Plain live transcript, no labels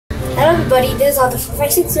Hello everybody, this is Arthur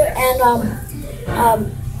 456 and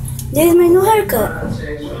this is my new haircut.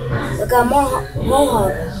 Look at mohawk.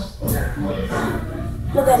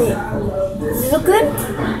 Look at it. Does it look good?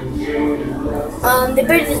 They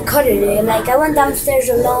barely cut it. Like I went downstairs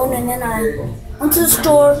alone and then I went to the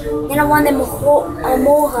store. Then I wanted a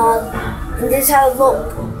mohawk, and this is how it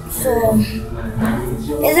looked. So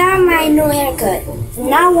is that my new haircut? From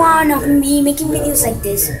now on, I'm gonna be making videos like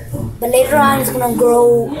this, but later on it's gonna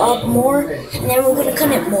grow up more, and then we're gonna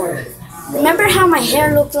cut it more. Remember how my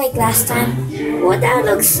hair looked like last time? Well, that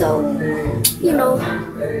looks so,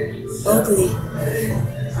 ugly.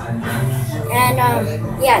 And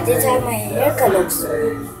yeah, this is how my haircut looks.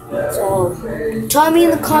 So tell me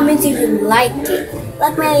in the comments if you like it,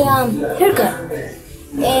 like my haircut.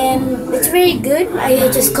 And it's very good. I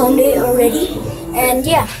just combed it already, and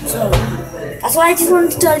yeah, so that's why I just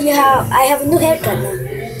wanted to tell you how I have a new haircut now.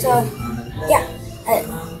 So yeah,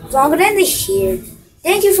 so I'm gonna end it here.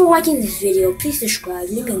 Thank you for watching this video. Please subscribe,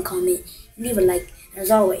 leave me a comment, leave a like, and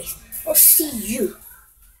as always, I'll see you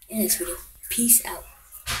in this video. Peace out.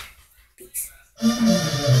 Peace.